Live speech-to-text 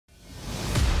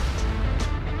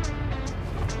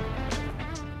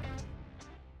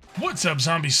What's up,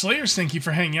 Zombie Slayers? Thank you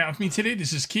for hanging out with me today.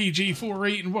 This is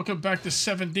KJ48, and welcome back to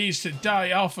 7 Days to Die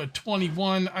Alpha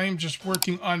 21. I am just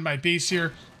working on my base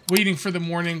here, waiting for the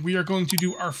morning. We are going to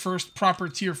do our first proper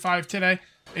Tier 5 today.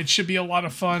 It should be a lot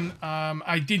of fun.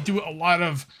 I did do a lot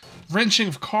of wrenching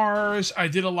of cars. I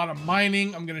did a lot of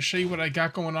mining. I'm going to show you what I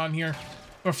got going on here.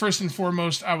 But first and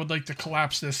foremost, I would like to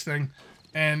collapse this thing,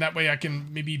 and that way I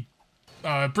can maybe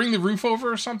bring the roof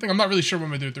over or something. I'm not really sure what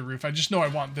I'm going to do with the roof. I just know I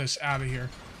want this out of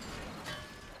here.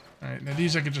 Alright, now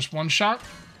these I could just one-shot.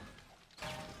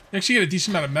 You actually get a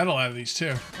decent amount of metal out of these,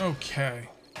 too. Okay.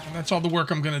 And that's all the work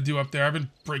I'm going to do up there. I've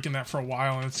been breaking that for a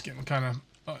while, and it's getting kind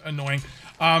of annoying.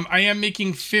 I am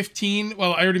making 15...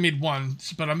 Well, I already made one,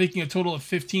 but I'm making a total of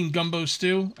 15 gumbo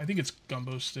stew. I think it's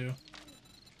gumbo stew.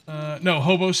 No,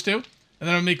 hobo stew. And then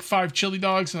I'm going to make 5 chili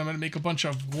dogs, and I'm going to make a bunch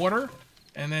of water.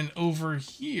 And then over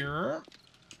here,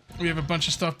 we have a bunch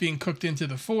of stuff being cooked into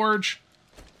the forge.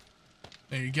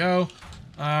 There you go.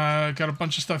 Got a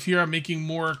bunch of stuff here. I'm making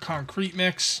more concrete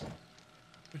mix,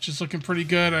 which is looking pretty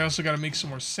good. I also got to make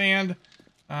some more sand.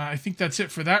 I think that's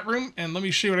it for that room. And let me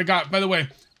show you what I got. By the way,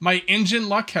 my engine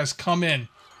luck has come in.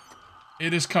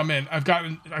 It has come in.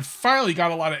 I finally got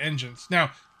a lot of engines.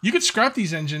 Now, you could scrap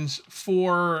these engines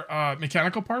for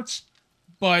mechanical parts,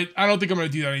 but I don't think I'm going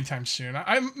to do that anytime soon.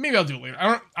 Maybe I'll do it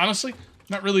later. Honestly,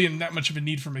 not really in that much of a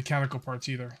need for mechanical parts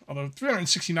either. Although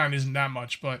 369 isn't that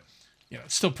much, but yeah,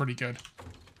 it's still pretty good.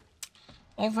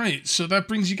 Alright, so that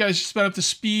brings you guys just about up to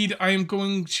speed. I am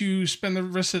going to spend the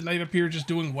rest of the night up here just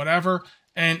doing whatever.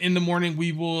 And in the morning,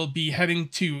 we will be heading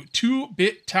to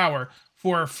 2-Bit Tower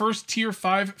for our first Tier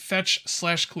 5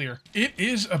 fetch/clear. It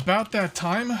is about that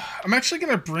time. I'm actually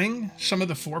going to bring some of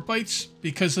the 4-bytes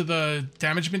because of the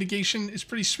damage mitigation is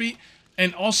pretty sweet.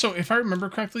 And also, if I remember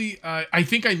correctly, I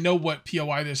think I know what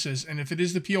POI this is. And if it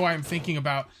is the POI I'm thinking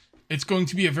about, it's going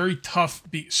to be a very tough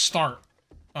start.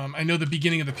 I know the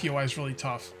beginning of the POI is really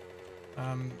tough.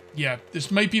 Yeah,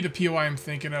 this might be the POI I'm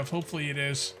thinking of. Hopefully it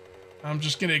is. I'm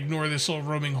just going to ignore this little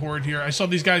roaming horde here. I saw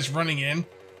these guys running in,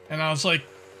 and I was like,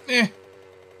 you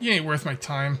ain't worth my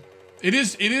time. It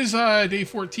is day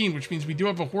 14, which means we do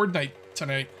have a horde night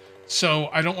tonight. So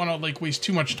I don't want to like waste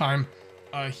too much time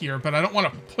here, but I don't want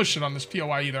to push it on this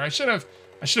POI either. I should have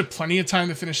plenty of time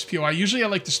to finish the POI. Usually I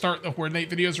like to start the horde night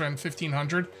videos around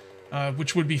 1500.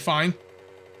 Which would be fine.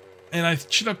 And I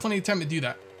should have plenty of time to do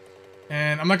that.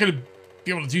 And I'm not going to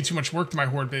be able to do too much work to my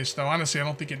horde base, though. Honestly, I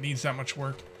don't think it needs that much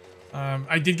work.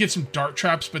 I did get some dart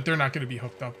traps, but they're not going to be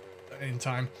hooked up in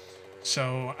time.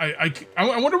 So I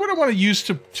wonder what I want to use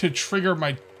to trigger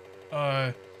my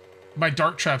my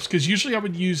dart traps. Because usually I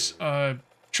would use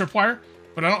tripwire,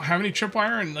 but I don't have any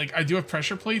tripwire. And like I do have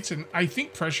pressure plates, and I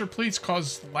think pressure plates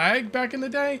caused lag back in the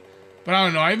day. But I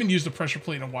don't know. I haven't used a pressure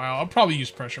plate in a while. I'll probably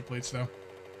use pressure plates, though.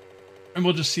 And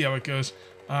we'll just see how it goes.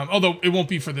 Although, it won't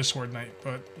be for this horde night.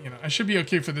 But, you know, I should be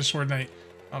okay for this horde night.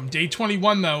 Day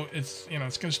 21, though, it's going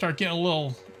to start getting a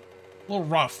little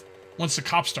rough once the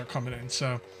cops start coming in.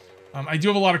 So, I do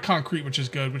have a lot of concrete, which is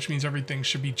good. Which means everything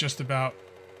should be just about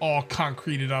all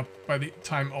concreted up by the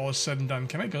time all is said and done.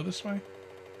 Can I go this way?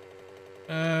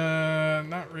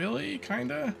 Not really.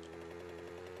 Kinda.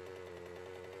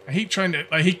 I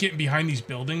hate getting behind these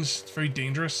buildings. It's very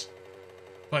dangerous.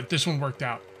 But this one worked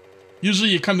out. Usually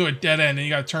you come to a dead end and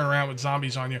you gotta turn around with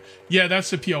zombies on you. Yeah,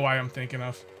 that's the POI I'm thinking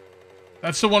of.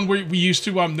 That's the one where we used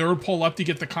to nerd pull up to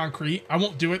get the concrete. I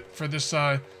won't do it for this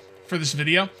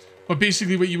video. But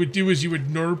basically what you would do is you would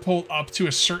nerd pull up to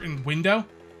a certain window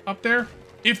up there.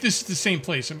 If this is the same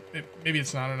place. Maybe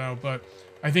it's not, I don't know, but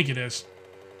I think it is.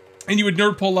 And you would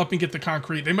nerd pull up and get the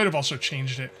concrete. They might have also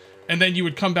changed it. And then you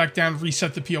would come back down,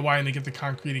 reset the POI, and then get the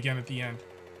concrete again at the end.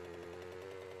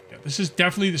 Yeah, this is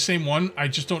definitely the same one. I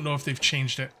just don't know if they've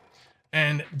changed it.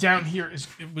 And down here,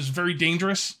 it was very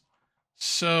dangerous.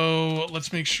 So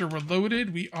let's make sure we're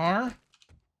loaded. We are.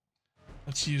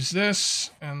 Let's use this.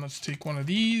 And let's take one of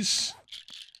these.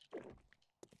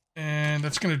 And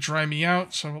that's going to dry me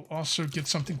out. So we'll also get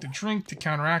something to drink to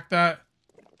counteract that.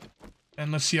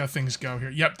 And let's see how things go here.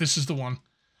 Yep, this is the one.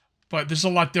 But this is a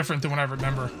lot different than what I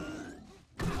remember.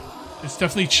 It's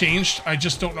definitely changed. I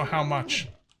just don't know how much.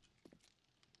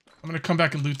 I'm going to come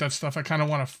back and loot that stuff. I kind of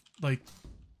want to, like,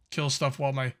 kill stuff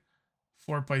while my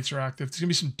 4-bytes are active. There's going to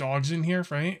be some dogs in here,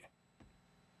 right?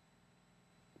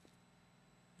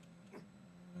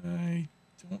 I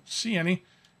don't see any.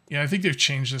 Yeah, I think they've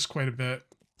changed this quite a bit.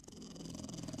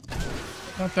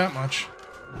 Not that much.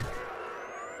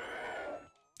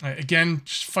 Alright, again,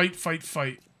 just fight, fight,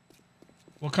 fight.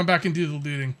 We'll come back and do the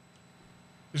looting.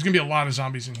 There's going to be a lot of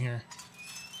zombies in here.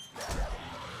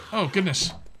 Oh,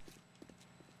 goodness.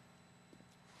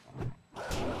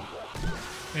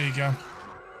 There you go.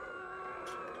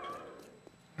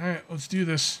 Alright, let's do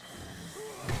this.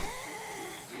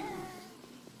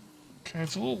 Okay,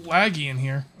 it's a little laggy in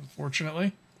here,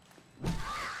 unfortunately.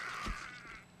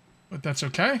 But that's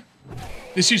okay.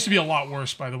 This used to be a lot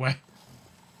worse, by the way.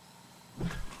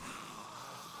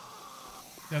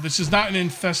 Now, this is not an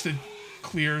infested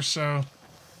clear, so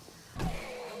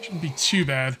shouldn't be too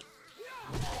bad.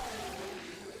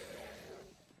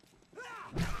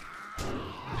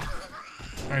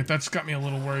 Alright, that's got me a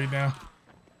little worried now.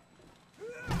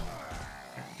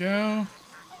 There we go.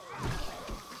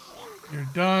 You're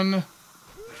done.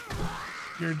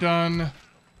 You're done.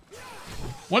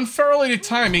 One feral at a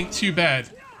time ain't too bad.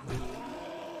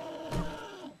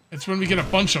 It's when we get a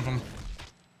bunch of them.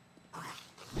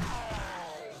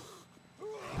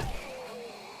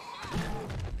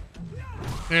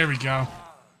 There we go.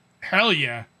 Hell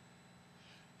yeah.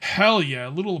 Hell yeah.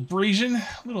 A little abrasion.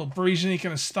 A little abrasion ain't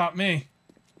gonna stop me.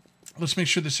 Let's make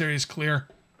sure this area is clear.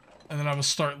 And then I will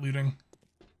start looting.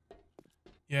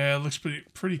 Yeah, it looks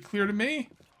pretty clear to me.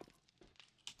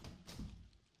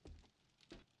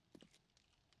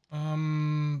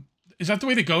 Is that the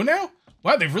way to go now?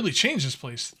 Wow, they've really changed this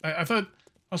place. I thought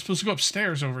I was supposed to go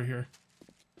upstairs over here.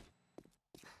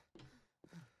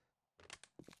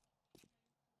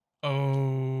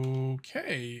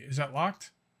 Okay, is that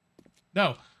locked?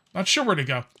 No, not sure where to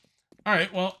go. All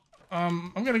right, well,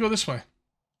 I'm gonna go this way.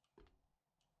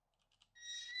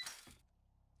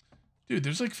 Dude,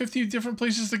 there's like 50 different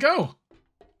places to go.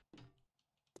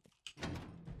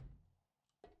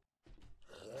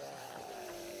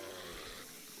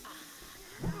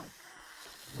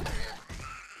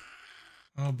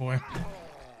 Oh boy.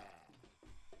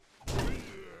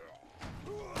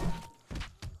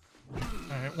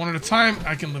 Alright, one at a time.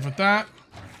 I can live with that.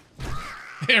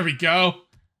 There we go.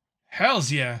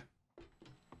 Hells yeah.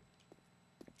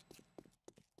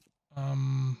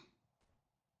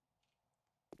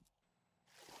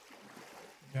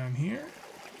 Down here.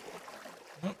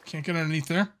 Nope, can't get underneath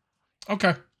there.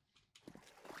 Okay.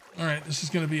 Alright, this is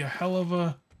gonna be a hell of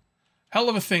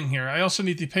a thing here. I also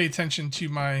need to pay attention to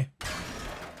my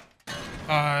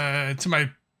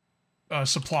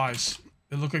supplies.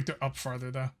 They look like they're up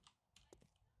farther though.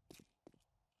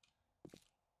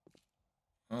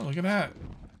 Oh, look at that.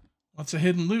 Lots of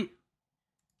hidden loot.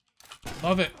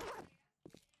 Love it.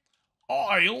 Oh,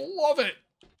 I love it.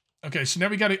 Okay, so now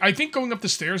we gotta... I think going up the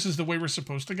stairs is the way we're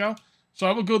supposed to go. So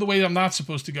I will go the way I'm not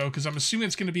supposed to go, because I'm assuming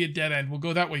it's going to be a dead end. We'll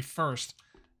go that way first,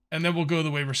 and then we'll go the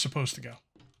way we're supposed to go.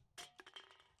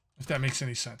 If that makes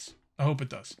any sense. I hope it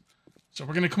does. So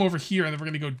we're going to come over here, and then we're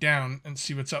going to go down and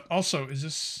see what's up. Also, is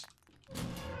this...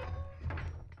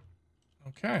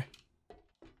 Okay.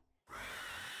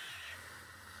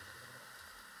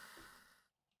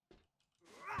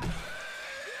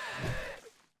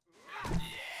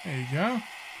 There you go.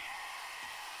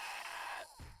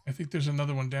 I think there's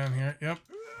another one down here. Yep.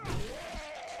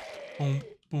 Boom,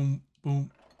 boom,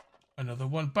 boom. Another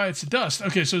one bites the dust.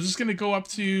 Okay, so is this going to go up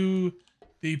to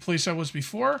the place I was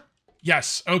before?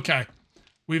 Yes. Okay.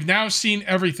 We've now seen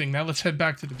everything. Now let's head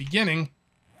back to the beginning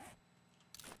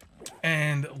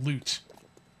and loot.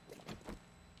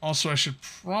 Also, I should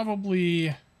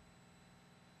probably...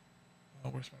 Oh,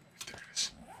 where's my knife? There it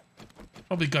is.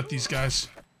 Probably gut these guys.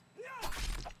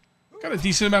 Got a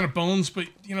decent amount of bones, but,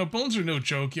 you know, bones are no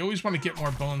joke. You always want to get more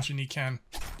bones when you can.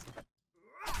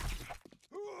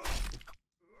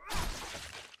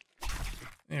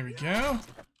 There we go.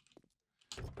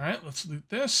 Alright, let's loot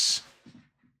this.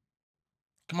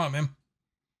 Come on, man.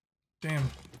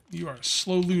 Damn, you are a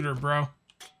slow looter, bro.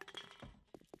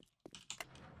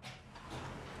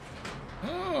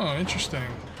 Oh, interesting.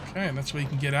 Okay, and that's why you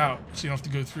can get out, so you don't have to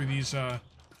go through these,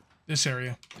 this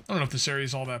area. I don't know if this area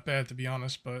is all that bad, to be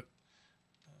honest, but...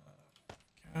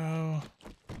 Go.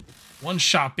 One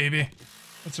shot, baby.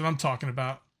 That's what I'm talking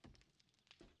about.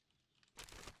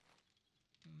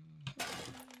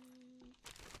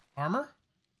 Armor?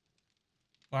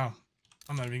 Wow.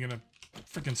 I'm not even gonna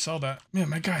freaking sell that. Man,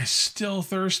 my guy's still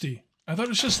thirsty. I thought it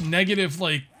was just negative,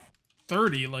 like,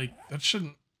 30. Like, that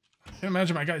shouldn't... I can't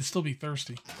imagine my guy'd still be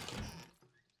thirsty.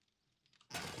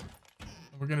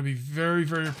 We're gonna be very,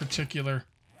 very particular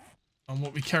on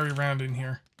what we carry around in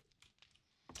here.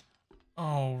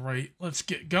 All right, let's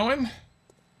get going.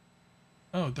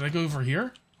 Oh, did I go over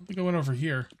here? I think I went over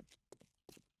here.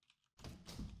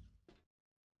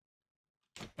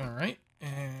 All right,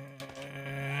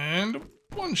 and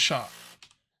one shot.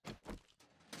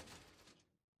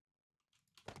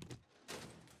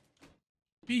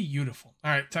 Beautiful.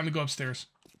 All right, time to go upstairs.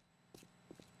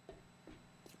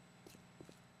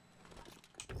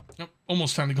 Nope,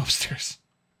 almost time to go upstairs.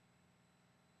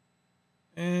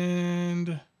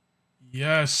 And...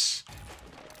 Yes.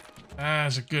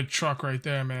 That's a good truck right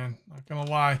there, man. Not gonna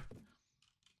lie.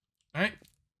 Alright.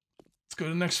 Let's go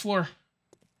to the next floor.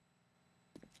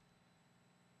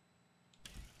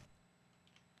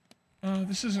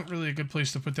 This isn't really a good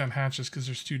place to put down hatches because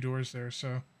there's 2 doors there,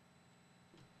 so.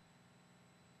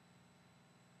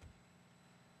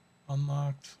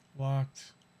 Unlocked,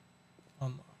 locked,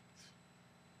 unlocked.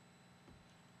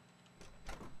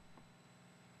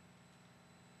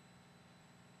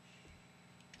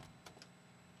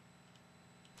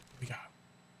 We got.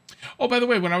 Oh, by the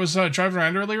way, when I was driving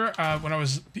around earlier, when I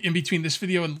was in between this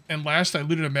video and last, I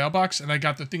looted a mailbox and I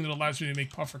got the thing that allows me to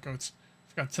make puffer coats.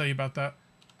 Forgot to tell you about that.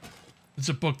 It's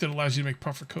a book that allows you to make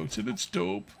puffer coats, and it's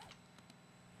dope.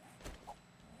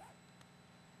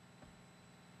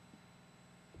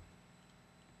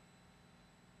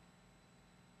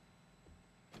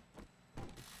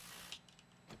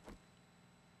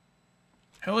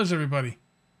 Hell is everybody?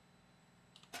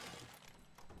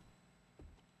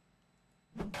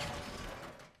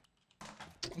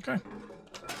 Okay.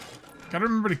 Gotta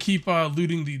remember to keep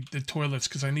looting the toilets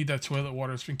because I need that toilet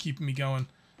water. It's been keeping me going.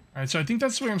 Alright, so I think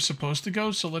that's the way I'm supposed to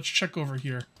go, so let's check over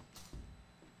here.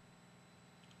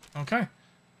 Okay.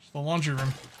 It's the laundry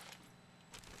room.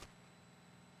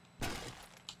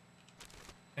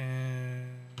 And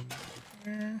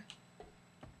there.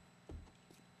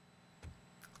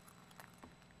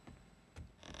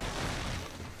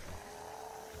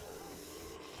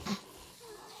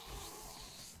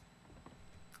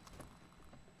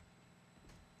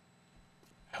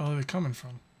 Hell are they coming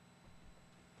from?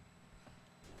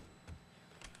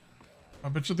 I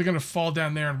bet you they're gonna fall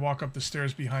down there and walk up the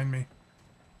stairs behind me.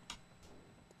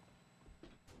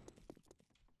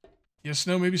 Yes,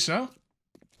 no, maybe so?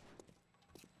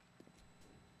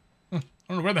 I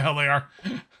don't know where the hell they are.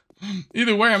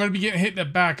 Either way, I'm gonna be getting hit in the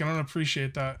back, and I don't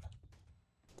appreciate that.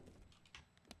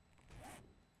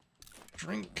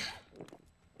 Drink.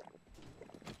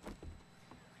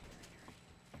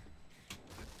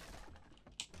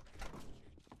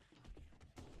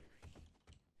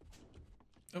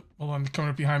 Oh, hold on, coming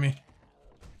up behind me.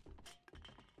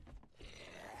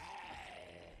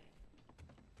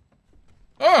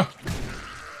 Oh!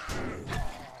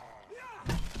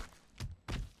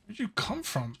 Where'd you come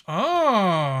from?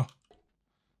 Oh!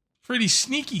 Pretty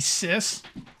sneaky, sis.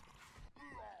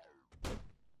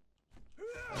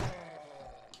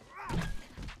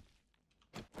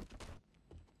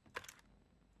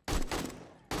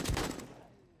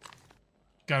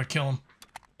 Gotta kill him.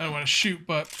 I don't want to shoot,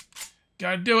 but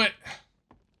gotta do it.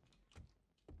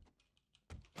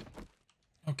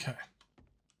 Okay. Is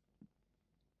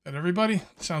that everybody?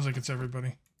 Sounds like it's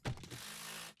everybody.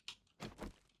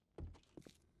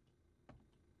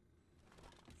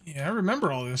 Yeah, I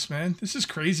remember all this, man. This is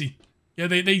crazy. Yeah,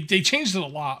 they changed it a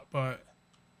lot, but...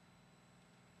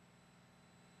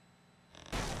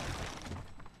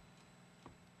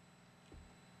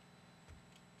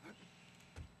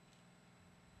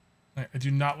 I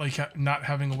do not like not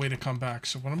having a way to come back.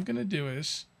 So what I'm going to do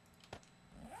is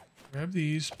grab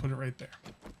these, put it right there.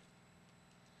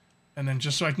 And then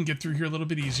just so I can get through here a little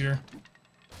bit easier.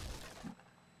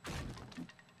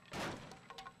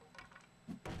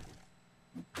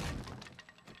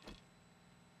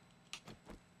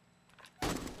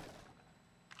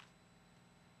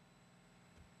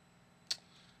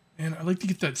 And I like to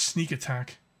get that sneak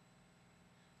attack.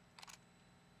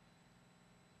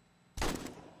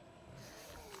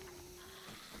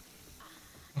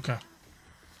 Okay.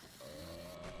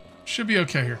 Should be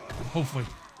okay here, hopefully.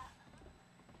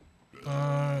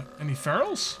 Any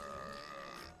ferals?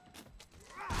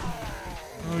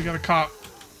 Oh, we got a cop.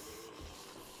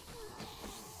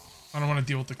 I don't want to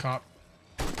deal with the cop.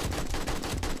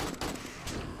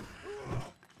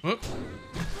 Whoop.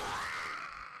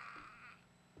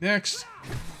 Next.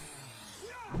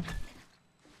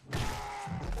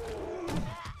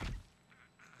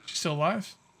 She's still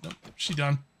alive? Nope. She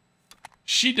done.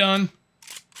 She done.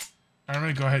 I'm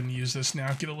going to go ahead and use this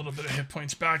now. Get a little bit of hit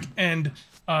points back and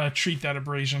treat that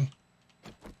abrasion.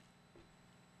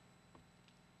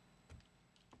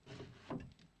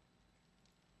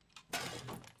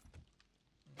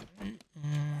 Right,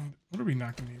 and what are we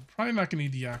not going to need? Probably not going to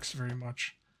need the axe very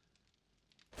much.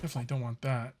 Definitely don't want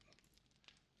that.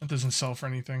 That doesn't sell for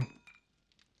anything.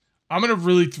 I'm going to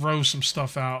really throw some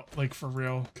stuff out, like for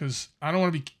real, because I don't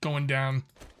want to be going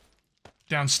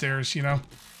downstairs, you know,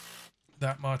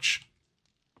 that much.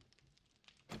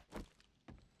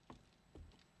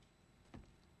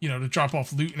 You know, to drop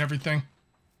off loot and everything.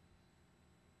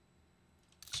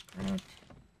 Scrap.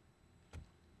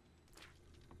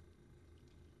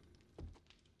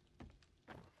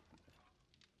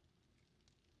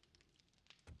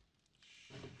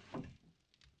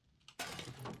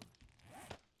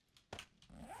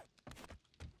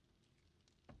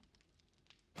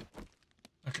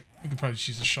 We could probably just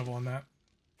use a shovel on that.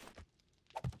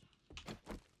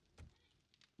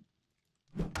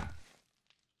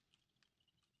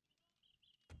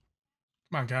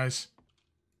 Come on, guys.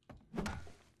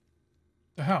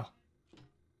 The hell?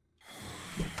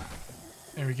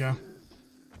 There we go.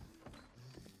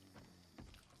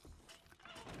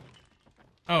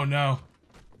 Oh, no.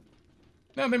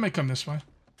 No, they might come this way.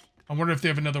 I wonder if they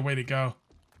have another way to go.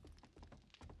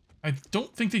 I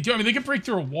don't think they do. I mean, they can break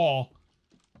through a wall,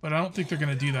 but I don't think they're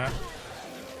going to do that.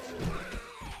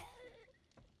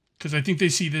 Because I think they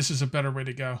see this as a better way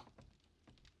to go.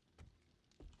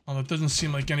 Well, it doesn't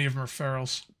seem like any of them are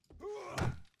ferals.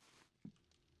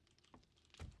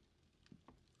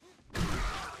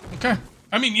 Okay.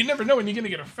 I mean, you never know when you're going to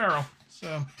get a feral.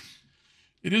 So,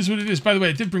 it is what it is. By the way,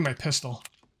 I did bring my pistol.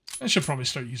 I should probably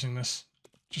start using this.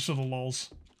 Just for the lulz.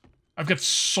 I've got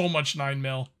so much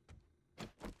 9mm.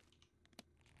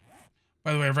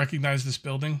 By the way, I recognize this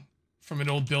building from an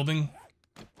old building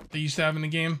they used to have in the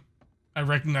game. I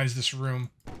recognize this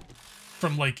room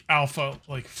from, like, Alpha,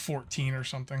 like, 14 or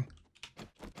something.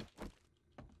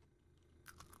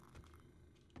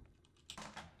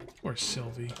 Poor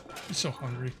Sylvie. She's so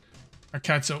hungry. Our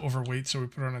cat's so overweight, so we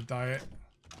put her on a diet.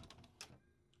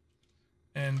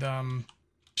 And,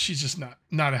 she's just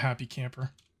not a happy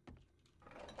camper.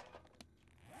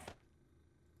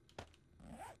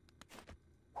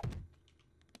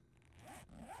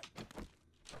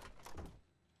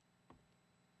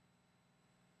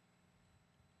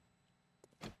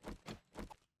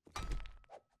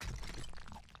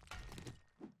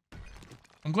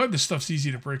 I'm glad this stuff's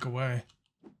easy to break away.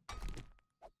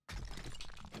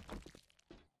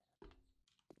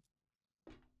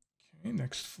 Okay,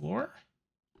 next floor.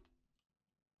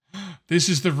 This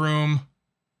is the room.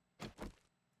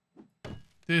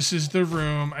 This is the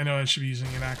room. I know I should be using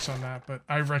an axe on that, but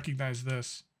I recognize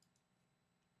this.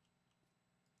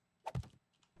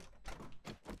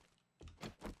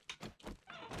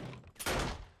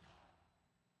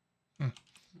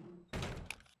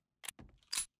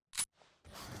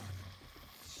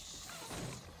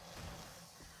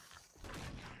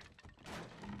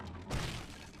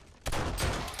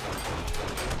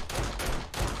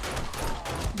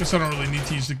 Guess I don't really need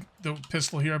to use the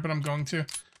pistol here, but I'm going to.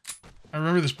 I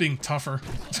remember this being tougher.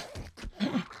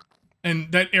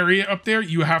 And that area up there,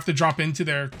 you have to drop into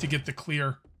there to get the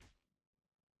clear.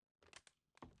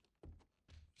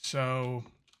 So...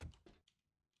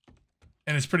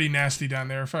 And it's pretty nasty down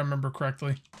there, if I remember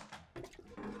correctly.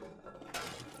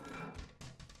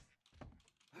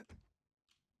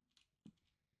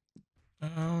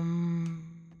 I'm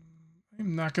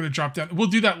not going to drop down. We'll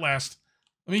do that last.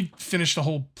 Let me finish the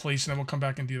whole place, and then we'll come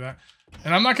back and do that.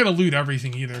 And I'm not going to loot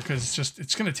everything either, because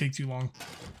it's going to take too long.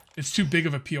 It's too big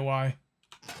of a POI.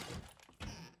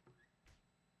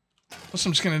 Plus,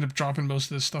 I'm just going to end up dropping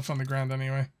most of this stuff on the ground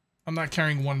anyway. I'm not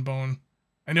carrying one bone.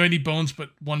 I know I need bones,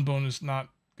 but one bone is not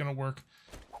going to work.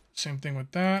 Same thing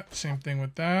with that. Same thing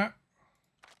with that.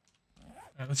 All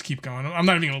right, let's keep going. I'm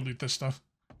not even going to loot this stuff.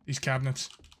 These cabinets.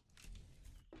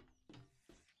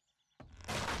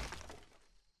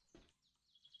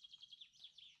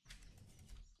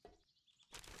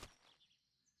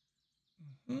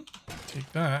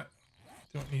 Take that.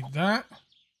 Don't need that.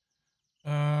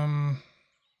 I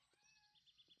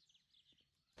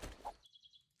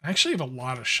actually have a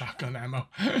lot of shotgun ammo.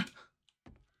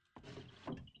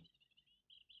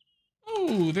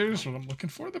 Oh, there's what I'm looking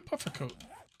for, the puffer coat.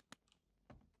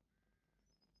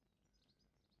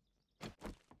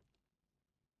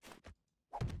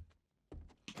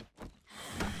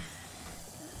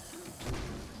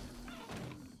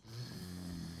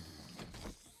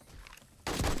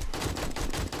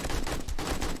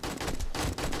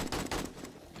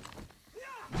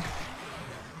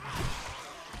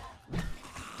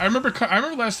 I remember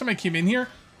last time I came in here,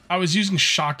 I was using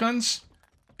shotguns,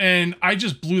 and I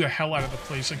just blew the hell out of the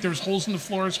place. Like, there was holes in the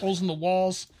floors, holes in the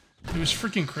walls. It was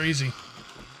freaking crazy.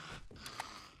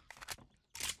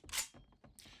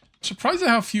 Surprised at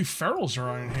how few ferals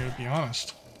are in here, to be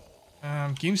honest.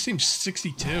 Game seems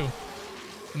 62,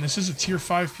 and this is a tier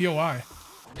 5 POI.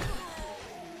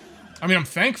 I mean, I'm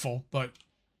thankful, but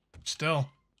still.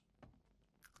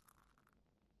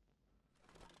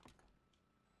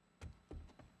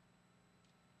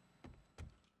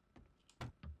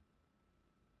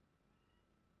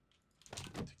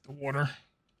 Take the water.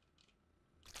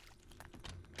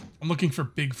 I'm looking for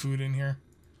big food in here.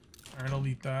 Alright, I'll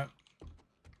eat that.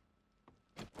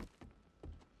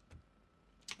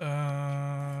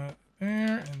 There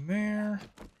and there.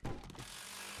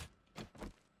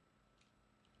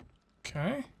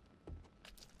 Okay.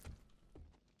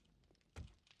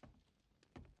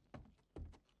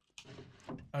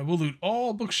 I will loot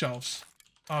all bookshelves,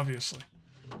 obviously.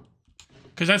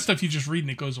 Because that stuff you just read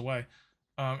and it goes away.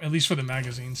 At least for the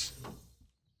magazines.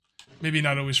 Maybe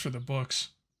not always for the books.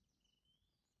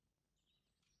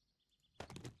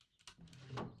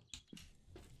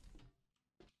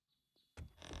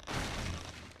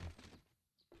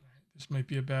 This might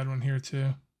be a bad one here,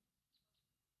 too.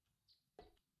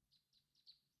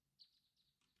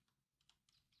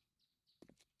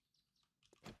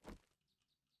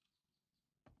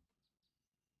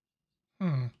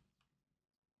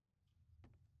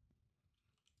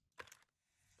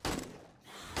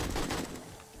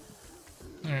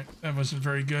 Alright, that wasn't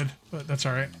very good, but that's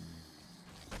alright.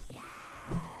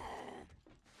 A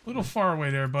little far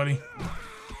away there, buddy.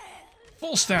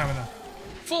 Full stamina.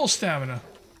 Full stamina.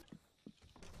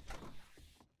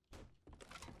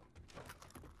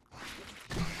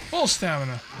 Full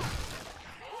stamina.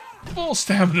 Full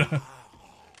stamina.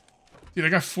 Dude, I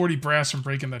got 40 brass from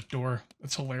breaking that door.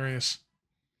 That's hilarious.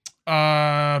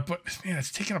 But man,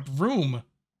 it's taking up room. Oh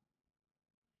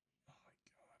my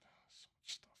god, so much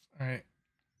stuff. All right.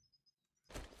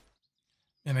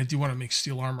 And I do want to make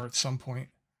steel armor at some point.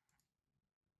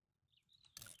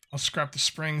 I'll scrap the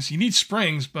springs. You need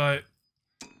springs, but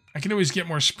I can always get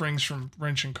more springs from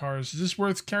wrenching cars. Is this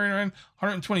worth carrying around?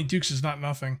 120 dukes is not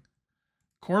nothing.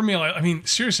 Cornmeal, I mean,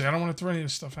 seriously, I don't want to throw any of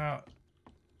this stuff out.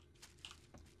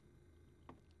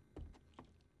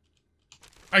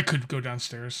 I could go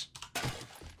downstairs.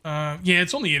 Yeah,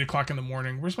 it's only 8 o'clock in the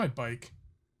morning. Where's my bike?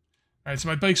 All right, so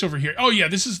my bike's over here. Oh, yeah,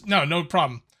 this is... No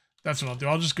problem. That's what I'll do.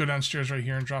 I'll just go downstairs right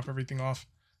here and drop everything off.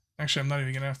 Actually, I'm not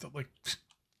even going to have to, like...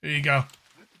 There you go.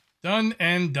 Done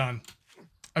and done.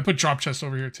 I put drop chest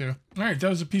over here, too. All right, that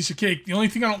was a piece of cake. The only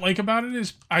thing I don't like about it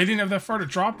is I didn't have that far to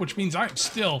drop, which means I'm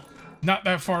still not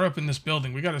that far up in this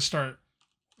building. We got to start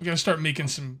making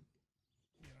some,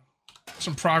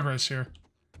 some progress here.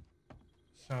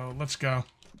 So let's go.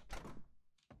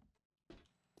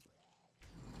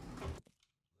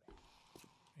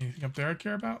 Anything up there I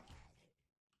care about?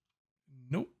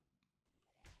 Nope.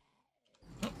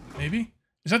 Oh, maybe.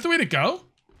 Is that the way to go?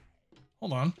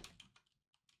 Hold on.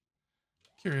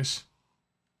 Curious.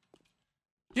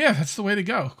 Yeah, that's the way to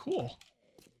go. Cool.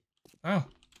 Oh,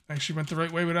 I actually went the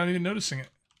right way without even noticing it.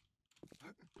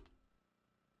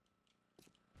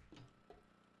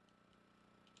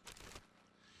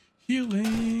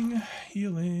 Healing,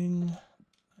 healing.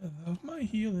 I love my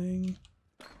healing.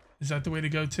 Is that the way to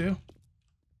go too?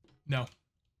 No.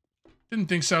 Didn't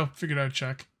think so. Figured I'd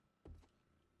check.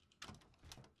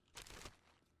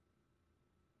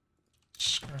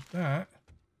 Scrap that.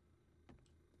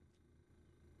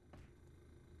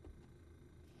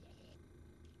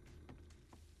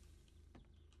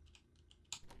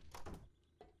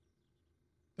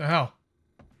 The hell?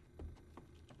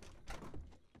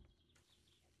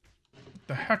 What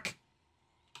the heck?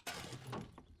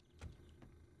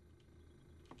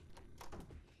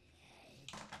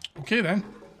 Okay then.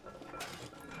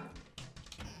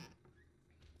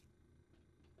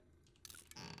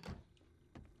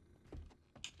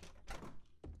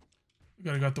 We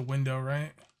gotta go out the window,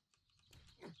 right?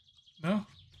 No?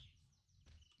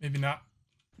 Maybe not.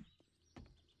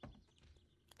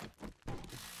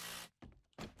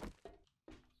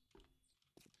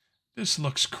 This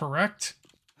looks correct.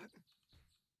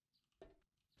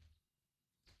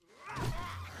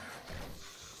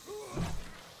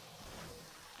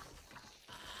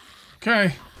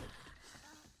 Okay.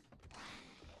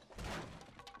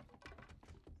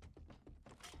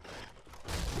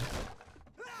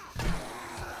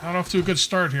 Not off to a good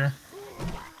start here.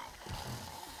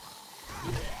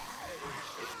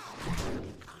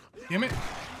 Damn it.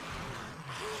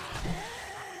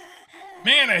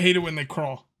 Man, I hate it when they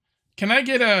crawl. Can I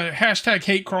get a hashtag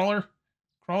hate crawler?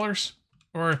 Crawlers?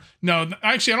 Or, no,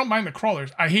 actually, I don't mind the crawlers.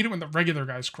 I hate it when the regular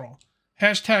guys crawl.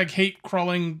 Hashtag hate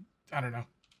crawling, I don't know.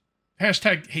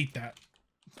 Hashtag hate that.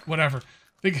 Whatever.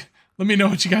 Let me know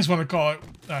what you guys want to call it.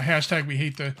 Hashtag we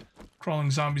hate the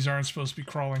crawling zombies aren't supposed to be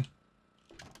crawling.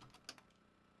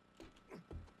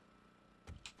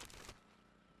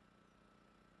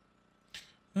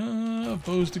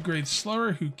 Bows degrade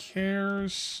slower. Who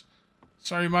cares?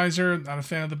 Sorry, Miser. Not a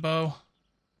fan of the bow.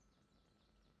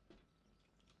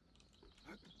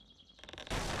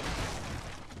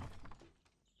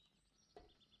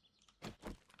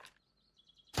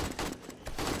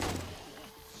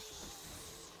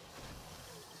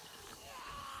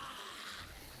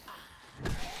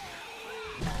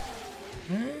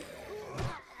 Okay.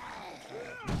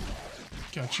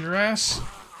 Got your ass.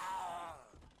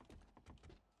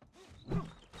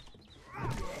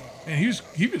 And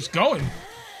he was going.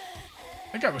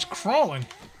 That guy was crawling.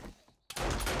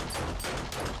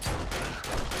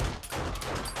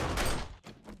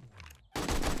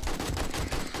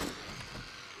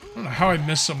 how I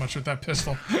missed so much with that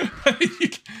pistol.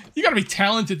 You gotta be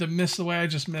talented to miss the way I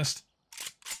just missed.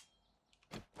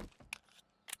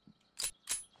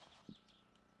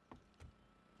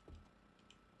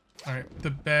 Alright,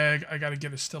 the bag I gotta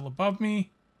get is still above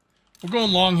me. We're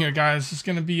going long here, guys. It's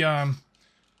gonna be a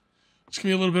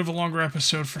little bit of a longer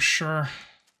episode for sure.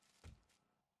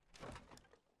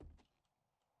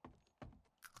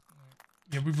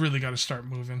 Yeah, we've really got to start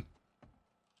moving.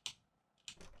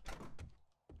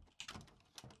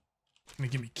 It's gonna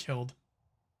get me killed.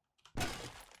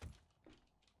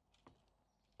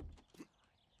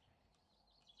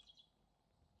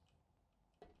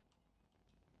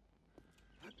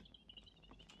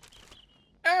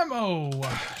 Ammo!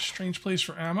 Strange place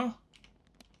for ammo.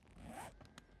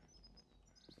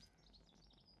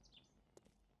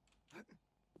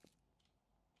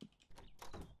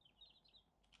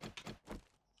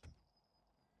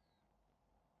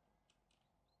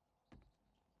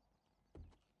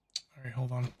 Alright,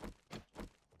 hold on.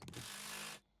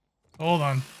 Hold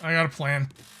on. I got a plan.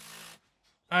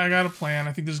 I got a plan.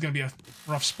 I think this is going to be a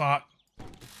rough spot.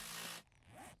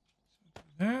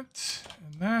 That,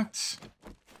 and that,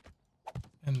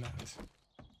 and that.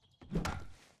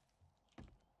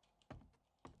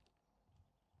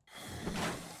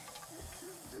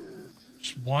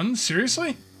 Just one?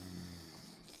 Seriously?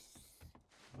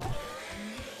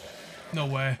 No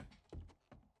way.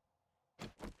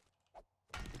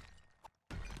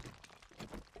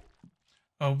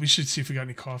 Oh, we should see if we got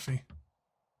any coffee.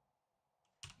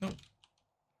 Nope.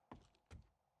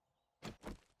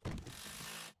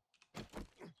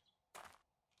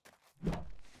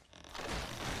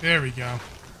 There we go.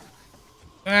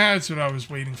 That's what I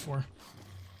was waiting for.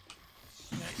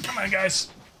 Come on, guys.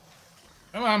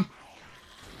 Come on.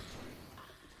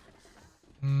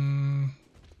 A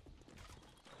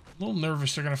little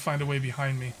nervous they're going to find a way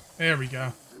behind me. There we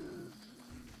go.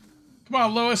 Come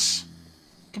on, Lois.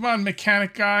 Come on,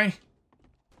 mechanic guy.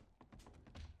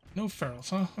 No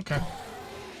ferals, huh? Okay.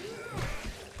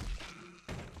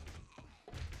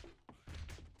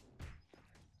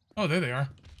 Oh, there they are.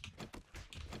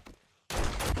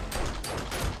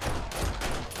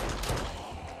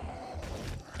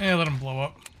 Yeah, let them blow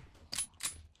up.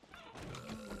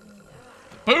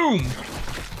 Boom!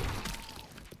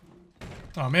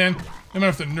 Oh, man. I might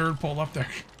have to nerd pole up there.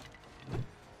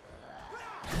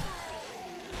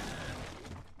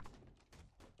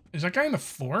 Is that guy on the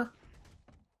floor?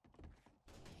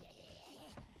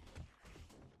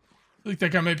 I think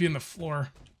that guy might be in the floor.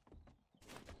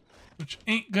 Which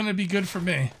ain't gonna be good for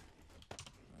me.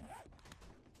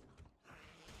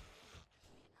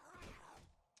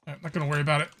 I'm not gonna worry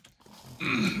about it.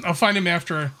 I'll find him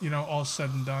after, you know, all's said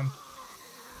and done.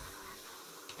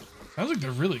 Sounds like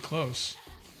they're really close.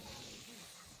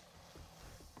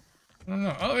 I don't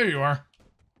know. Oh, there you are.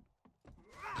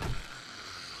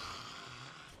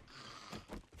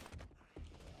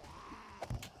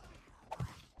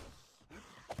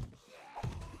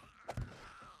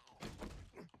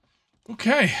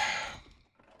 Okay.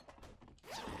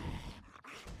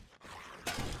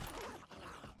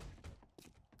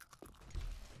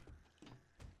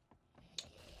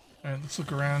 Alright, let's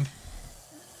look around.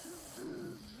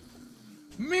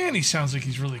 Man, he sounds like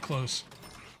he's really close.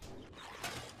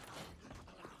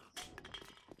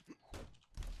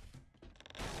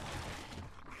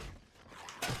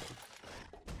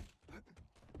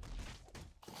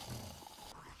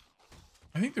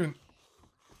 I think they're...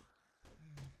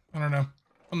 I don't know.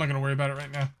 I'm not going to worry about it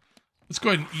right now. Let's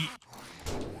go ahead and eat.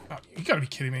 Oh, you got to be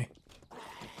kidding me.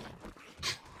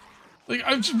 Like,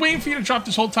 I'm just waiting for you to drop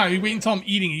this whole time. You wait until I'm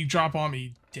eating and you drop on me,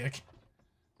 you dick.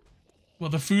 Well,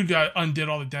 the food undid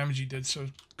all the damage you did, so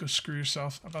go screw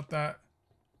yourself. How about that?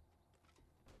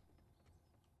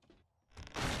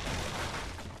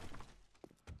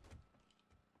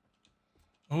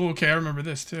 Oh, okay, I remember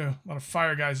this, too. A lot of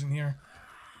fire guys in here.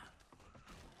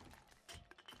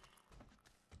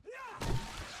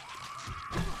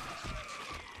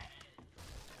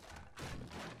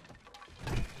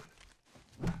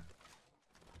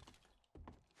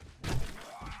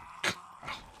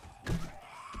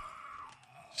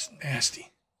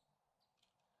 Nasty.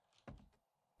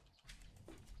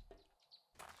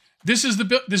 This is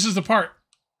the part.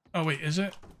 Oh wait, is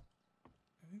it?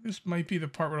 I think this might be the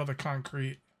part with all the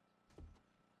concrete.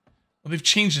 Well, they've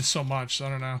changed it so much, so I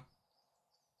don't know.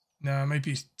 No, it might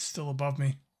be still above me.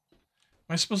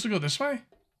 Am I supposed to go this way?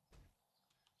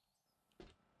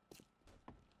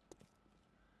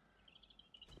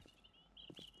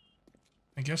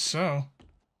 I guess so.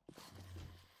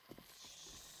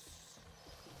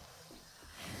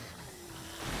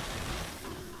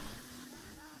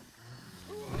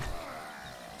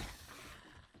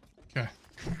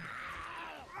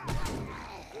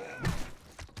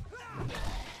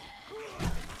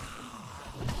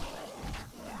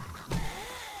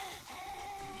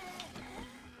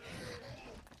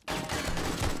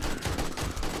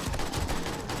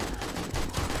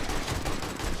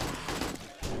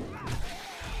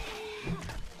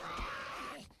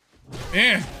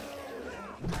 Man.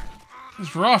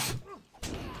 It's rough.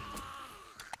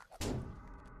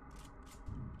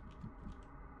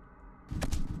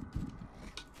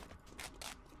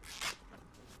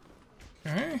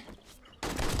 Okay.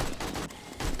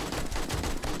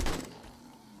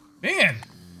 Man.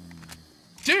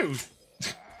 Dude.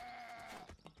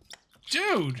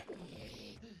 Dude.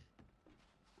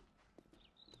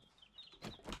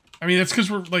 I mean, that's because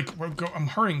I'm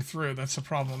hurrying through. That's the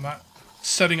problem. I'm not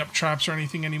setting up traps or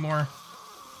anything anymore.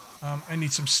 I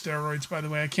need some steroids, by the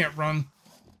way. I can't run.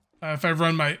 If I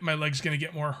run, my leg's going to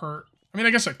get more hurt. I mean,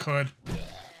 I guess I could.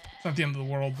 It's not the end of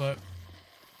the world, but...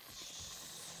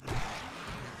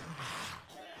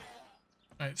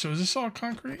 Alright, so is this all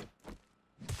concrete?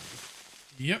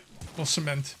 Yep. Well,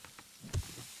 cement.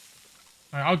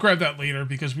 Alright, I'll grab that later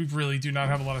because we really do not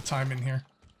have a lot of time in here.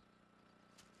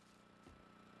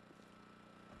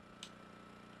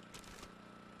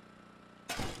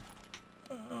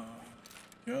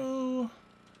 Go.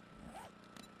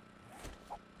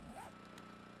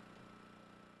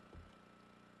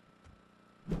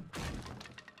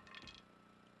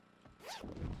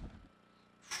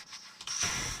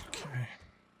 Okay.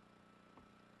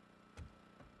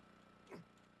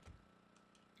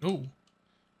 Oh.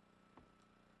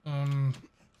 I'm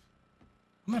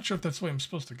not sure if that's the way I'm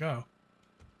supposed to go.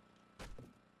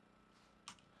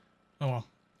 Oh well,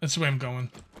 that's the way I'm going.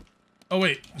 Oh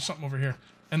wait, there's something over here.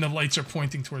 And the lights are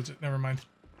pointing towards it. Never mind.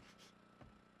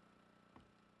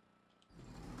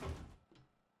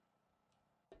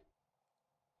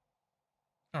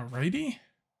 Alrighty.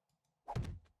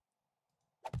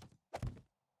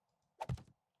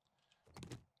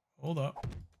 Hold up.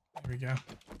 There we go.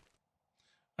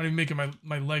 Not even making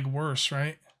my leg worse,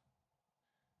 right?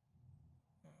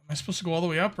 Am I supposed to go all the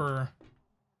way up, or...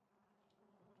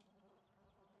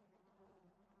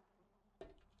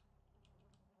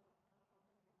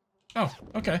 Oh,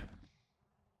 okay.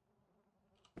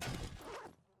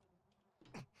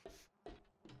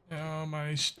 Oh,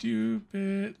 my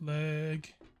stupid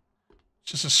leg.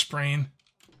 It's just a sprain.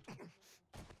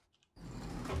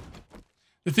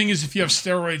 The thing is, if you have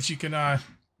steroids, you can,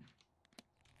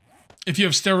 if you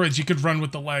have steroids, you could run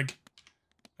with the leg.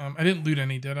 I didn't loot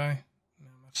any, did I? No,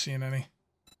 I'm not seeing any.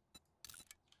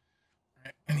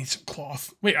 Alright, I need some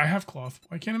cloth. Wait, I have cloth.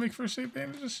 Why can't I make first aid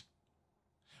bandages?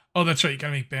 Oh, that's right. You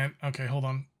gotta make Okay, hold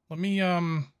on. Let me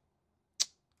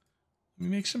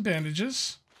make some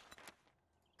bandages.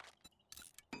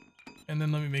 And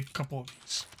then let me make a couple of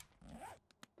these.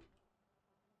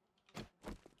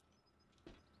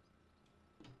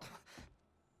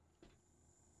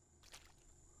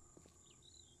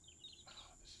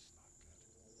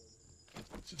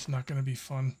 This is not gonna be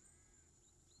fun.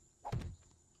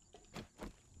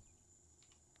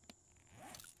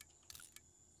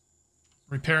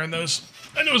 Repairing those.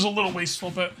 I know it was a little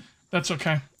wasteful, but that's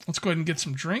okay. Let's go ahead and get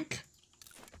some drink.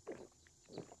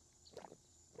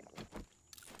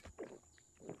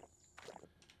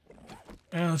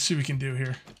 And let's see what we can do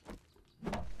here.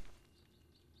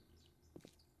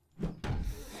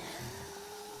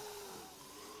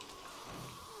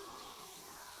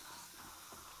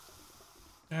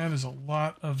 That is a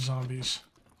lot of zombies.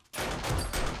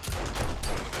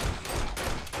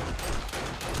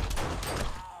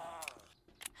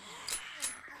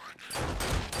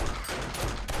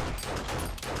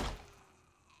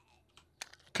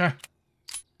 Okay.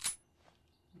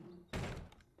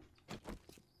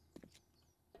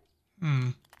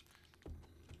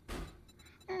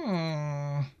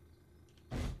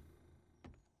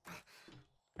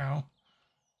 Ow.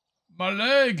 My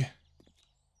leg!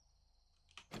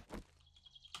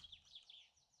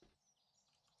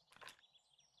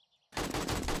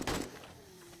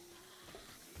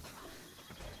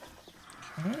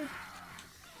 Okay.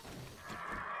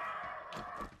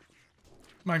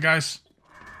 Come on, guys.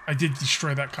 I did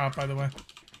destroy that cop, by the way.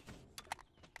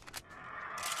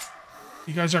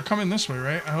 You guys are coming this way,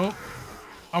 right? I hope.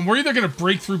 I'm worried they're gonna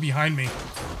break through behind me.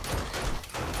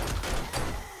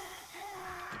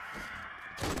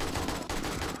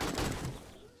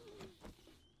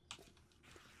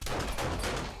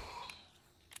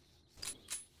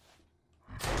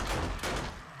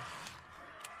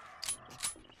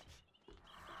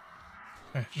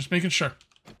 Okay, just making sure.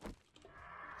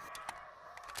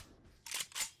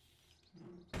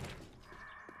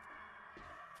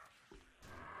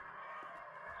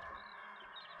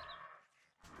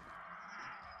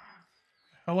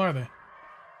 How are they? Is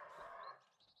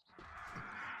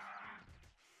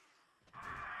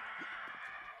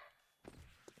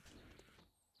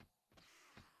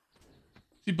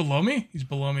he below me? He's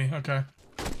below me. Okay.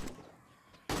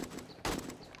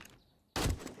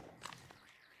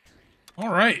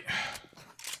 All right.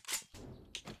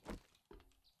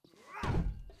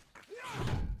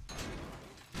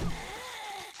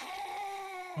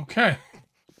 Okay.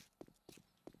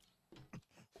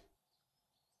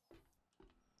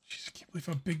 Jeez, I can't believe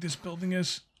how big this building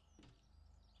is.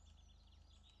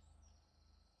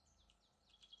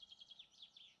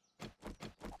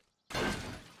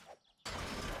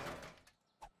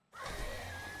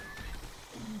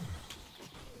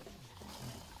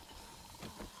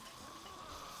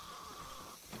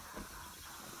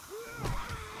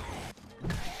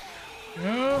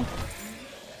 Go.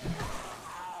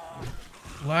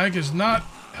 Lag is not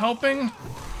helping.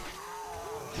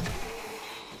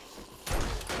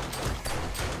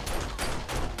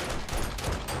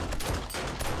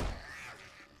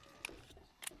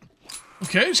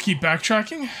 Okay, just keep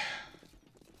backtracking.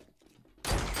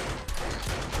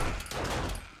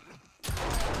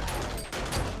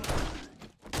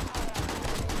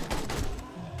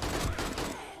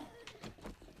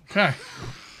 Okay.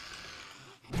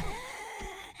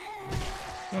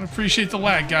 Don't appreciate the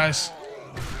lag, guys.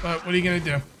 But what are you gonna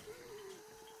do?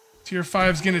 Tier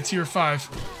 5's gonna tier 5.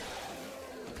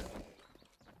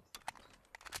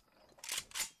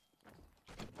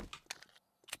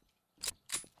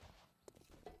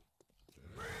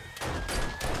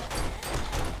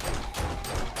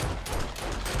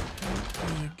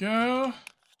 There you go.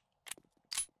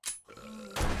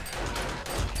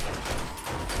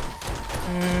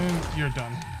 And you're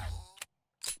done.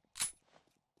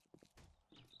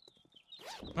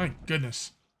 My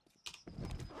goodness.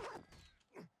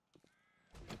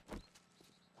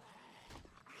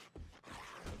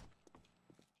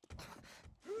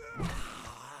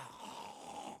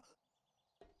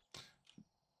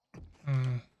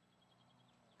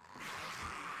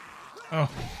 Oh,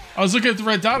 I was looking at the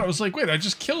red dot. I was like, wait, I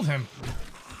just killed him.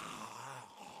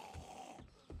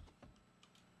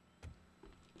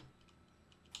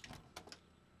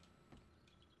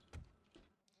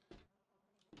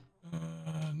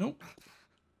 Nope.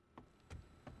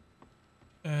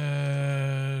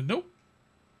 Nope.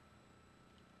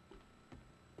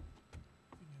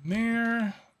 In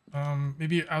there.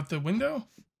 Maybe out the window?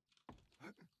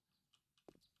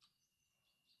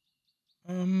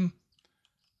 I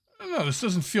don't know, this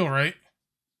doesn't feel right.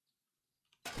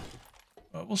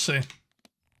 But we'll see. Yeah,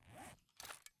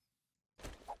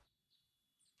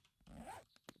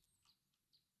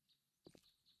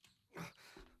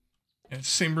 it's the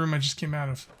same room I just came out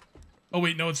of. Oh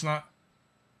wait, no it's not.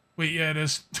 Wait, yeah it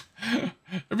is.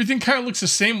 Everything kind of looks the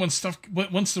same once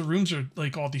the rooms are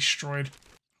like all destroyed.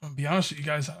 I'll be honest with you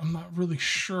guys, I'm not really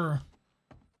sure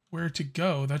where to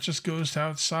go. That just goes to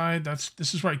outside.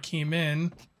 This is where I came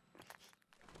in.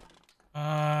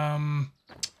 All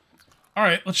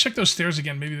right, let's check those stairs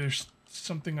again. Maybe there's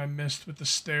something I missed with the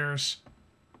stairs.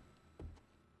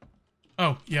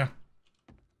 Oh, yeah.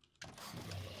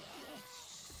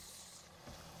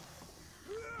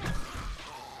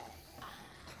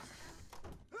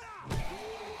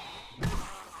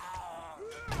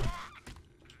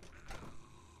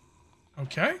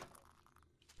 Okay.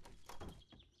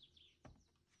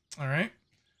 All right.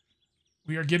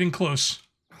 We are getting close.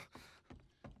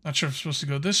 Not sure if I'm supposed to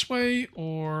go this way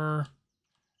or...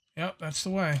 Yep, that's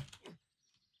the way. I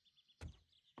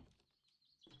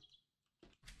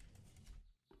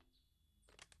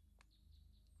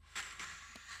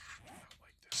don't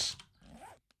like this.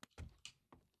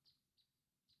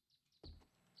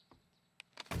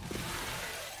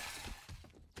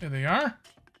 There they are.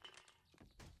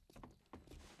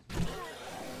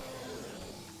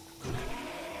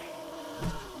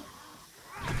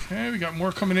 Okay, we got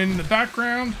more coming in the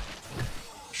background.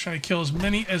 Trying to kill as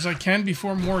many as I can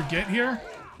before more get here.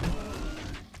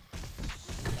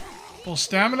 Full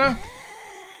stamina.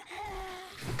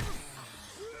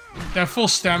 That full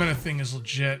stamina thing is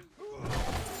legit.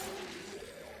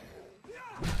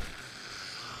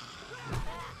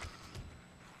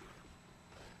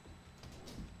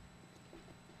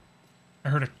 I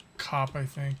heard a cop, I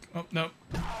think. Oh, no.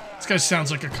 This guy sounds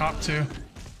like a cop, too.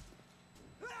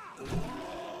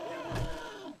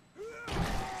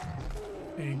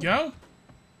 There you go. Let's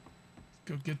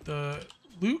go get the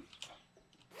loot.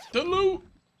 The loot!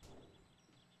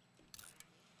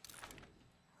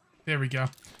 There we go.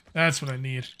 That's what I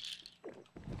need.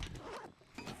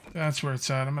 That's where it's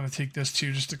at. I'm gonna take this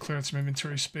too, just to clear out some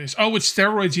inventory space. Oh, with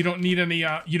steroids, you don't need any.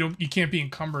 You can't be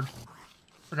encumbered.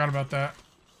 Forgot about that.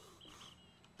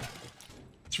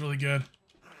 It's really good.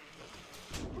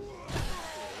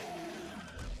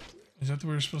 Is that the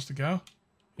way we're supposed to go?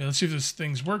 Yeah, let's see if this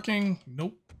thing's working.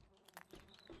 Nope.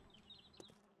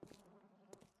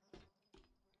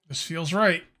 This feels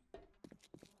right.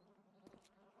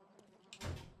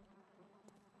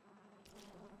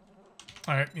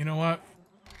 Alright, you know what?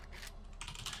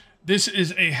 This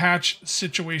is a hatch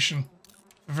situation.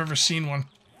 If I've ever seen one.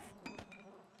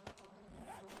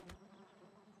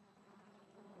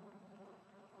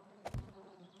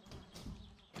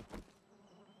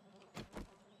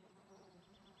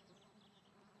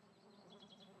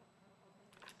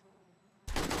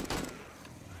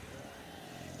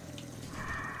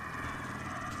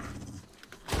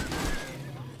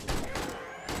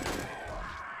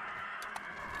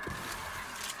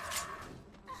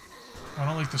 I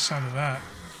don't like the sound of that.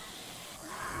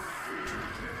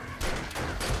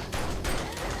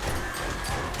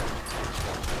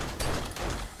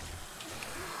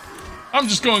 I'm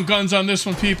just going guns on this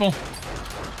one, people.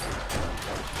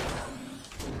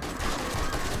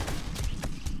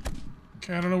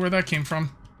 Okay, I don't know where that came from.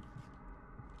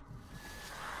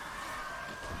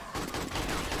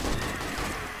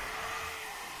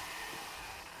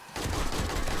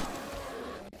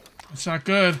 It's not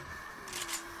good.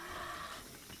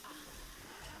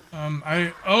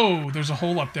 Oh, there's a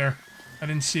hole up there. I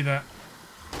didn't see that.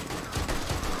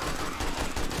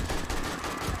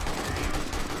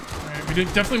 Alright, we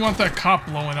definitely want that cop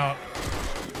blowing up.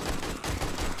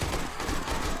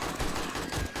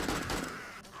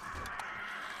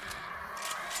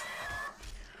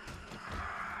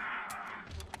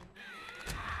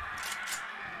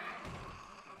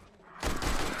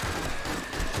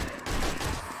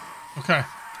 Okay.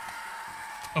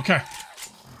 Okay.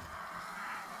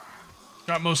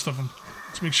 Got most of them.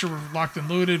 Let's make sure we're locked and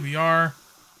loaded. We are.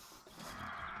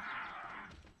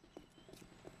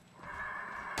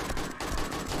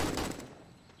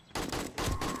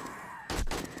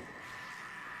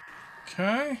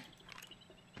 Okay.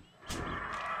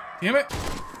 Damn it.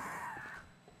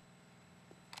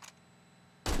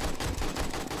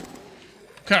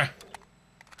 Okay.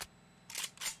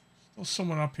 Still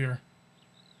someone up here.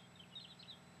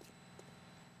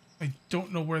 I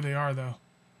don't know where they are, though.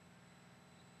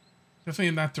 Definitely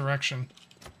in that direction.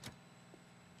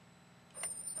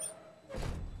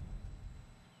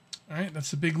 Alright,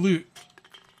 that's the big loot.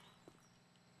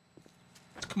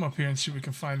 Let's come up here and see what we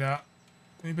can find out.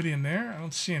 Anybody in there? I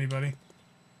don't see anybody.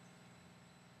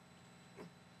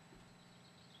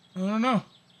 I don't know.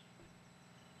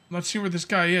 Let's see where this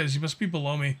guy is. He must be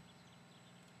below me.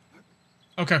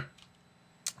 Okay.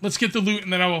 Let's get the loot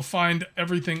and then I will find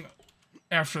everything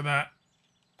after that.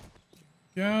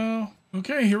 Go.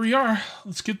 Okay, here we are.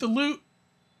 Let's get the loot.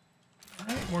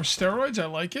 Alright, more steroids. I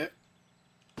like it.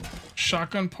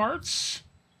 Shotgun parts.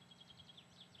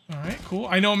 Alright, cool.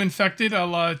 I know I'm infected.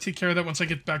 I'll take care of that once I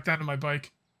get back down to my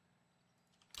bike.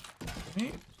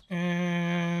 Okay.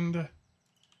 And...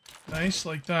 nice,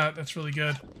 like that. That's really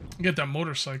good. Get that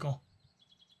motorcycle.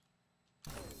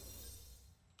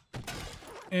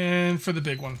 And for the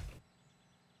big one.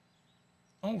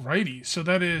 Alrighty, so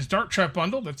that is Dart Trap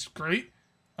Bundle. That's great.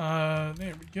 There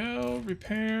we go.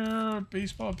 Repair,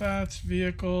 baseball bats,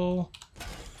 vehicle.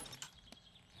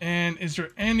 And is there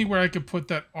anywhere I could put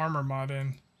that armor mod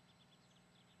in?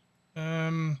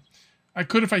 I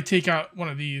could if I take out one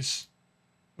of these,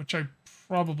 which I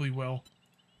probably will.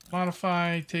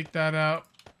 Modify, take that out,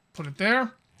 put it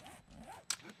there.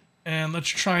 And let's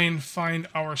try and find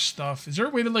our stuff. Is there a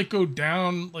way to, like, go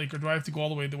down, like, or do I have to go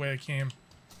all the way I came?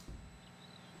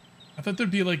 I thought there'd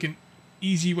be, like, an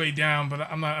easy way down, but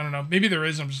I don't know. Maybe there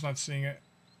is, I'm just not seeing it.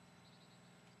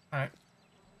 Alright.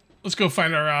 Let's go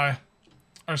find our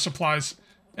supplies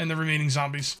and the remaining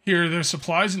zombies. Here are their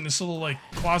supplies in this little, like,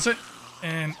 closet.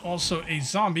 And also a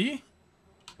zombie.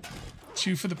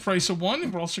 2 for the price of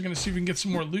 1. We're also going to see if we can get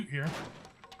some more loot here.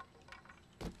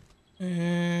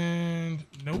 And...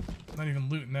 nope. Not even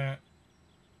looting that.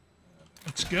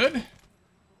 Looks good.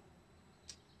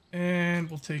 And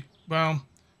we'll take... well...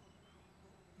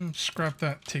 scrap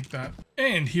that. Take that.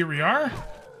 And here we are.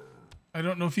 I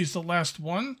don't know if he's the last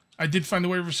one. I did find the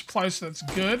way over supplies, so that's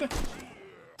good.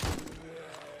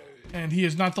 And he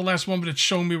is not the last one, but it's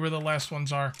showing me where the last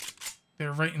ones are.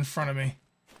 They're right in front of me.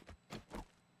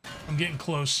 I'm getting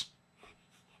close.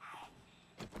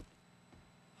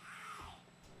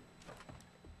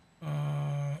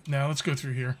 Now let's go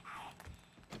through here.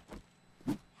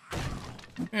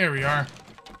 There we are.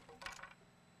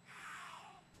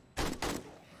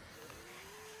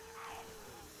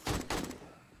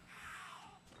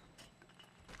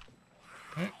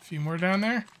 Alright, a few more down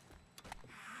there.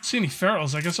 Don't see any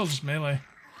ferals. I guess I'll just melee.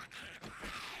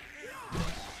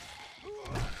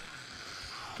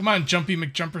 Come on, Jumpy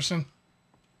McJumperson.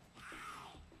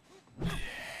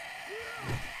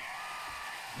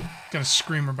 Got a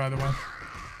screamer, by the way.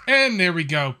 And there we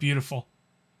go. Beautiful.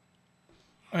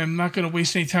 I'm not going to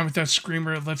waste any time with that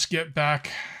screamer. Let's get back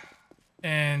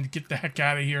and get the heck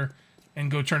out of here and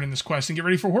go turn in this quest and get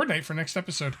ready for Horde Night for next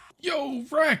episode. Yo,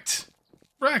 Wrecked!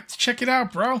 Wrecked, check it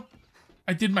out, bro.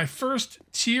 I did my first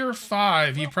tier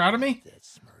 5. You proud of me?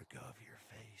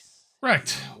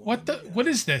 Wrecked, what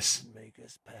is this?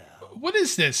 What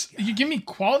is this? You give me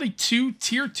quality 2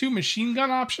 tier 2 machine gun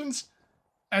options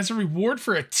as a reward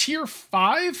for a tier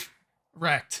 5?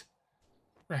 Wrecked.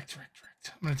 Wrecked.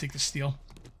 I'm gonna take the steel.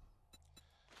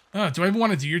 Oh, do I even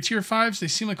want to do your tier 5s? They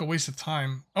seem like a waste of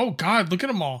time. Oh god, look at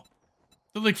them all.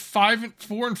 They're like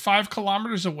 4 and 5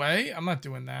 kilometers away. I'm not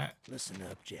doing that. Listen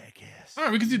up, jackass. All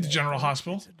right, we can do the General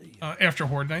Hospital after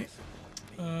Horde Night.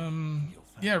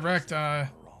 Yeah, Wrecked. I'm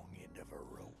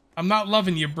not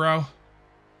loving you, bro.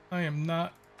 I am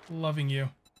not loving you.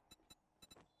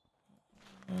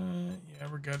 Yeah,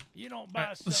 we're good.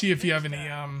 Right, let's see if you have any.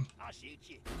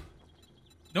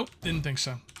 Nope, didn't think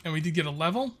so. And we did get a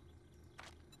level.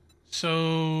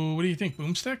 So, what do you think,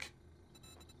 Boomstick?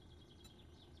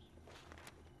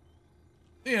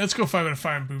 Yeah, let's go 5 out of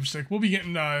 5 on Boomstick. We'll be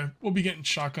getting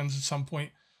shotguns at some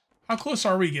point. How close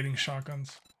are we getting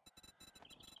shotguns?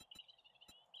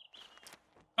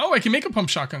 Oh, I can make a pump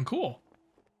shotgun. Cool.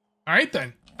 All right,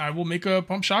 then. I will make a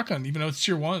pump shotgun. Even though it's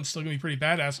tier 1, it's still going to be pretty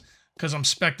badass because I'm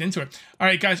spec'd into it. All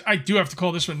right, guys, I do have to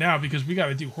call this one now because we got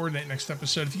to do Horde Night next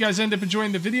episode. If you guys end up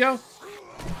enjoying the video,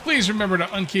 please remember to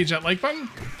uncage that like button.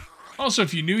 Also,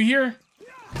 if you're new here,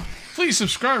 please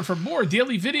subscribe for more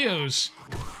daily videos.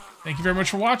 Thank you very much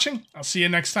for watching. I'll see you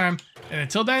next time. And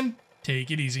until then,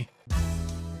 take it easy.